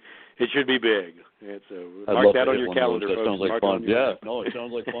be big. And so mark that on your calendar, folks. That sounds like fun. Yeah, no, it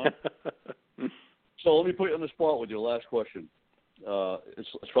sounds like fun. So let me put you on the spot with your last question.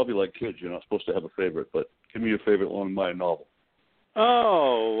 It's probably like kids. You're not supposed to have a favorite, but give me your favorite Longmire novel.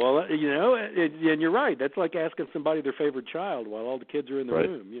 Oh, well, and you're right. That's like asking somebody their favorite child while all the kids are in the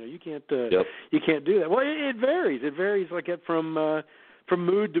room. You can't you can't do that. Well, it varies. It varies like from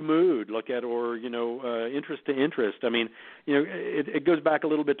mood to mood, or interest to interest. I mean, it goes back a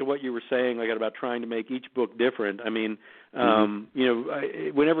little bit to what you were saying, about trying to make each book different. I mean,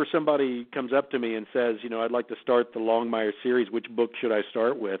 whenever somebody comes up to me and says, I'd like to start the Longmire series, which book should I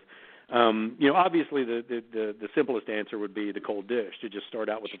start with? Obviously the simplest answer would be The Cold Dish, to just start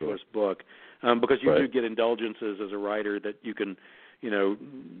out with the first book, because you do get indulgences as a writer that you can,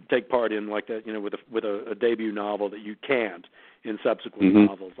 take part in like that, with a debut novel that you can't in subsequent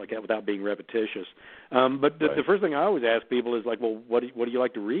novels like that without being repetitious. But the first thing I always ask people is well, what do you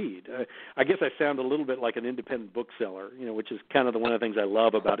like to read? I guess I sound a little bit like an independent bookseller, which is kind of one of the things I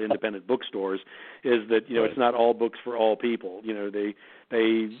love about independent bookstores is that, it's not all books for all people. They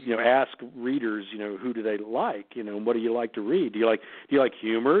ask readers, who do they like, what do you like to read? Do you like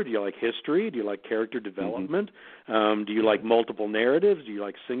humor? Do you like history? Do you like character development? Do you like multiple narratives? Do you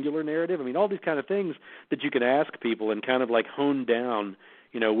like singular narrative? I mean, all these kind of things that you can ask people and kind of hone down,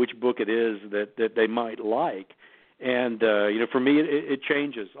 which book it is that they might like. And, for me, it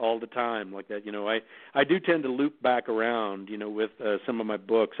changes all the time like that. I do tend to loop back around, with some of my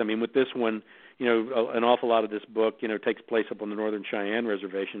books. I mean, with this one, an awful lot of this book, takes place up on the Northern Cheyenne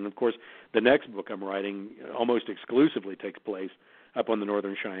Reservation. And, of course, the next book I'm writing almost exclusively takes place up on the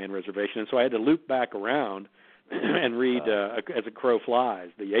Northern Cheyenne Reservation. And so I had to loop back around and read As a Crow Flies,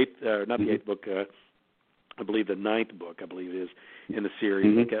 the eighth, not the eighth book, I believe the ninth book, I believe it is, in the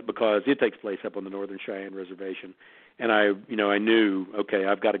series, because it takes place up on the Northern Cheyenne Reservation. And I knew, okay,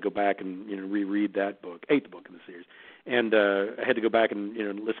 I've got to go back and, reread that book, eighth book in the series. And I had to go back and,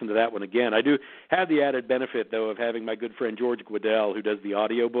 listen to that one again. I do have the added benefit, though, of having my good friend George Guedel, who does the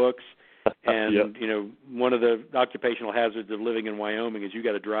audiobooks. And, one of the occupational hazards of living in Wyoming is you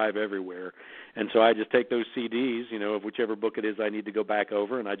got to drive everywhere. And so I just take those CDs, of whichever book it is I need to go back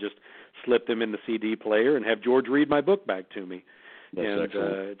over, and I just slip them in the CD player and have George read my book back to me. That's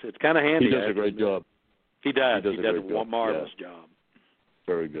excellent. It's kind of handy. He does a great job. He does. He does a marvelous job.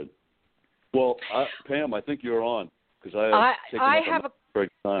 Very good. Well, Pam, I think you're on, because I have a great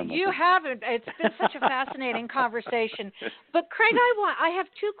time. You haven't. It's been such a fascinating conversation. But Craig, I have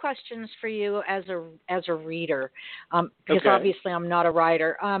two questions for you as a reader, because obviously I'm not a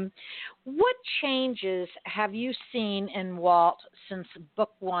writer. What changes have you seen in Walt since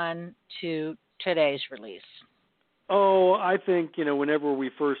book one to today's release? Oh, I think, whenever we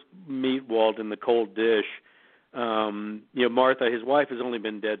first meet Walt in The Cold Dish, Martha, his wife, has only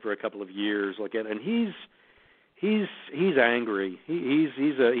been dead for a couple of years, and he's angry. He's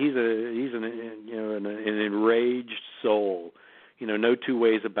an enraged soul. No two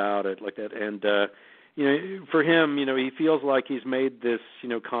ways about it, like that. And for him, he feels like he's made this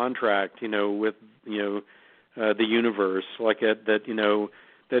contract, with the universe, like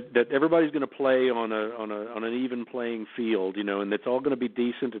that everybody's going to play on an even playing field, and it's all going to be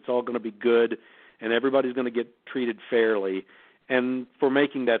decent, it's all going to be good, and everybody's going to get treated fairly. And for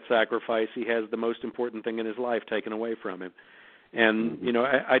making that sacrifice, he has the most important thing in his life taken away from him. And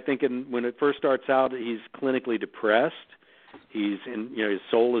I think when it first starts out, he's clinically depressed. His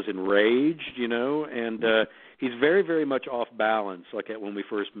soul is enraged, and he's very, very much off balance, like when we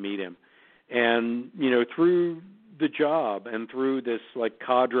first meet him. And through the job and through this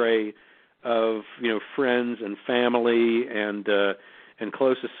cadre of friends and family and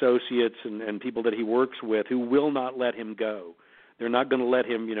close associates and people that he works with who will not let him go. They're not going to let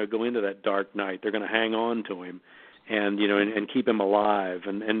him go into that dark night. They're going to hang on to him and and keep him alive.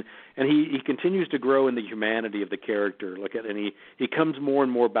 And he continues to grow in the humanity of the character. And he comes more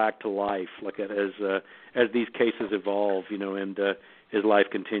and more back to life. As these cases evolve, and his life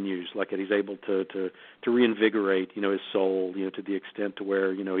continues. He's able to reinvigorate his soul, to the extent to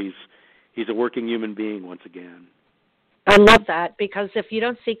where he's a working human being once again. I love that, because if you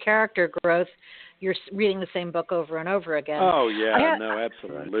don't see character growth, you're reading the same book over and over again. Oh yeah,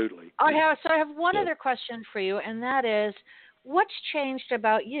 absolutely. I have one other question for you, and that is, what's changed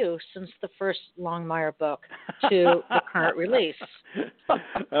about you since the first Longmire book to the current release?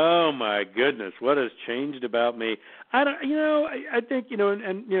 Oh my goodness, what has changed about me? I think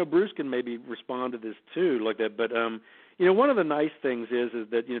and Bruce can maybe respond to this too, like that. But one of the nice things is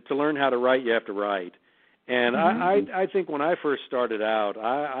that to learn how to write, you have to write. And I think when I first started out,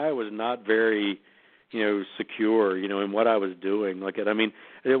 I was not very secure, in what I was doing.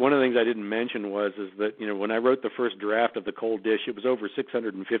 one of the things I didn't mention is that, when I wrote the first draft of The Cold Dish, it was over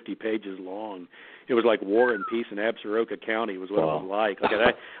 650 pages long. It was like War and Peace in Absaroka County was what it was like.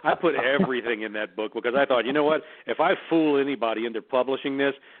 I put everything in that book because I thought, you know what, if I fool anybody into publishing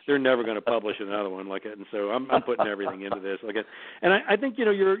this, they're never going to publish another one like it. And so I'm putting everything into this like it. And I think,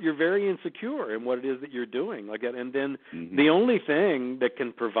 you're very insecure in what it is that you're doing like it. And then the only thing that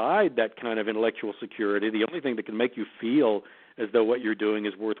can provide that kind of intellectual security, the only thing that can make you feel as though what you're doing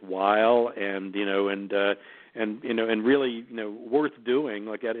is worthwhile and really worth doing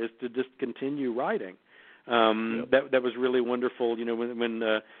like that is to just continue writing. That was really wonderful. When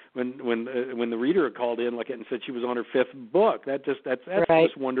the reader called in like it and said she was on her 5th book, that's right.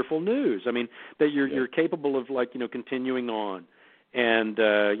 just wonderful news. I mean that you're capable of continuing on, and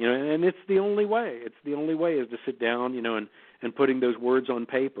and it's the only way. It's the only way is to sit down and putting those words on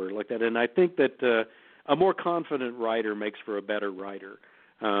paper like that. And I think that a more confident writer makes for a better writer.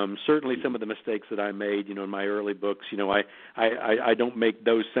 Certainly some of the mistakes that I made, in my early books, I don't make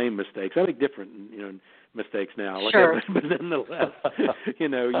those same mistakes. I make different, mistakes now. Sure. But nonetheless,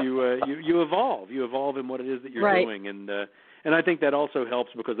 you evolve. You evolve in what it is that you're right. doing. And I think that also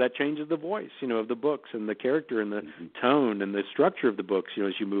helps because that changes the voice, of the books and the character and the tone and the structure of the books,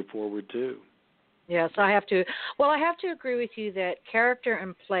 as you move forward too. Yes, I have to agree with you that character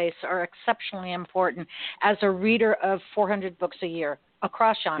and place are exceptionally important as a reader of 400 books a year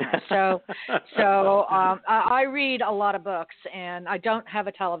across genres. So I read a lot of books, and I don't have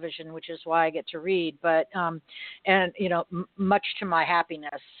a television, which is why I get to read. But much to my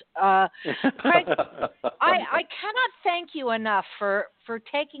happiness, Craig, I cannot thank you enough for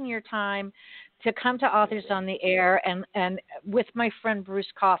taking your time to come to Authors on the Air and with my friend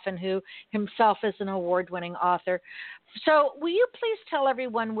Bruce Coffin, who himself is an award-winning author. So will you please tell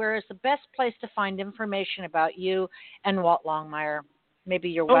everyone where is the best place to find information about you and Walt Longmire? Maybe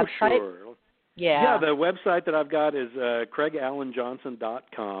your website? Sure. Yeah, the website that I've got is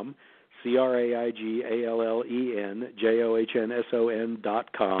CraigAllenJohnson.com,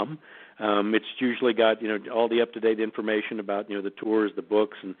 CraigAllenJohnson.com. It's usually got, all the up-to-date information about, the tours, the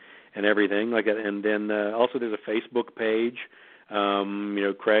books, and everything like that. And then also there's a Facebook page,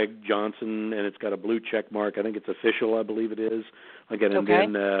 Craig Johnson, and it's got a blue check mark. I think it's official, I believe it is. Like that. And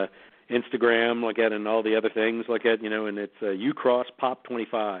then Instagram, like that, and all the other things like that, and it's UCross Pop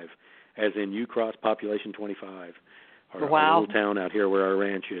 25, as in UCross Population 25. Our little town out here where our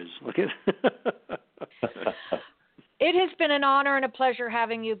ranch is. It has been an honor and a pleasure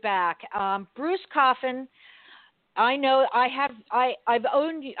having you back. Bruce Coffin, I know I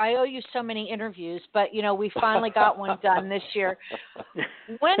owe you so many interviews, but we finally got one done this year.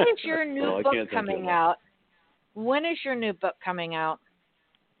 When is your new book coming out? When is your new book coming out?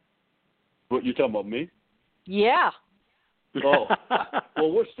 What, you talking about me? Yeah. Oh,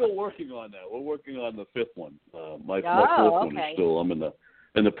 well, we're still working on that. We're working on the 5th one. My 4th one is still. I'm in the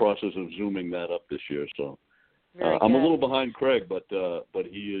process of zooming that up this year. So I'm a little behind Craig, but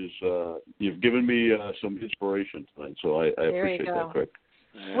he is. You've given me some inspiration tonight, so I appreciate that, Craig.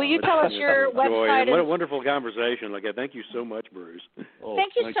 Yeah, will you tell us your website? What a wonderful conversation! Thank you so much, Bruce.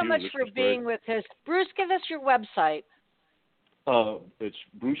 Thank you so much for being with us, Bruce. Give us your website. It's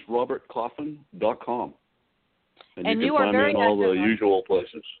BruceRobertCoffin.com. And you can find me in all the usual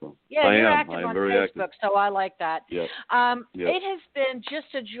places. So. Yeah, you're active I am on very Facebook, active. so I like that. Yep. It has been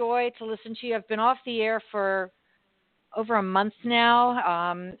just a joy to listen to you. I've been off the air for over a month now,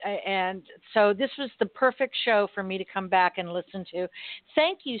 and so this was the perfect show for me to come back and listen to.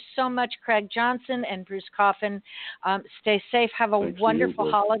 Thank you so much, Craig Johnson and Bruce Coffin. Stay safe. Have a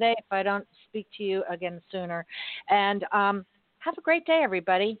wonderful holiday if I don't speak to you again sooner. And have a great day,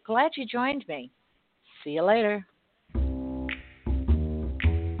 everybody. Glad you joined me. See you later.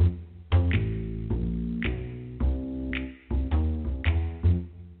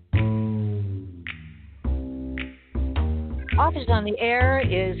 Authors on the Air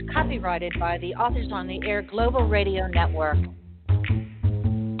is copyrighted by the Authors on the Air Global Radio Network.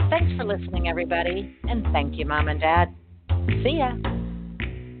 Thanks for listening, everybody, and thank you, Mom and Dad. See ya.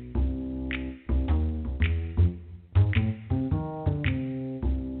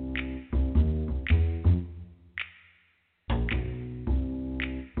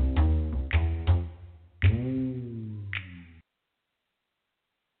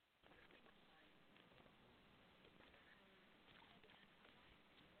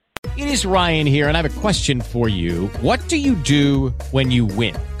 It is Ryan here, and I have a question for you. What do you do when you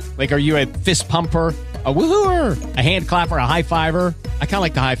win? Like, are you a fist pumper? A woohooer, a hand clapper, a high fiver. I kind of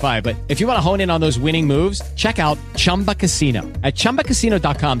like the high five, but if you want to hone in on those winning moves, check out Chumba Casino. At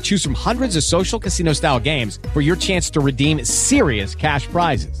ChumbaCasino.com, choose from hundreds of social casino style games for your chance to redeem serious cash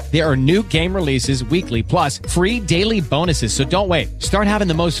prizes. There are new game releases weekly, plus free daily bonuses. So don't wait. Start having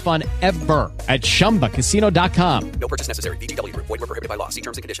the most fun ever at ChumbaCasino.com. No purchase necessary. VGW Group. Void where prohibited by law. See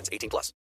terms and conditions. 18+.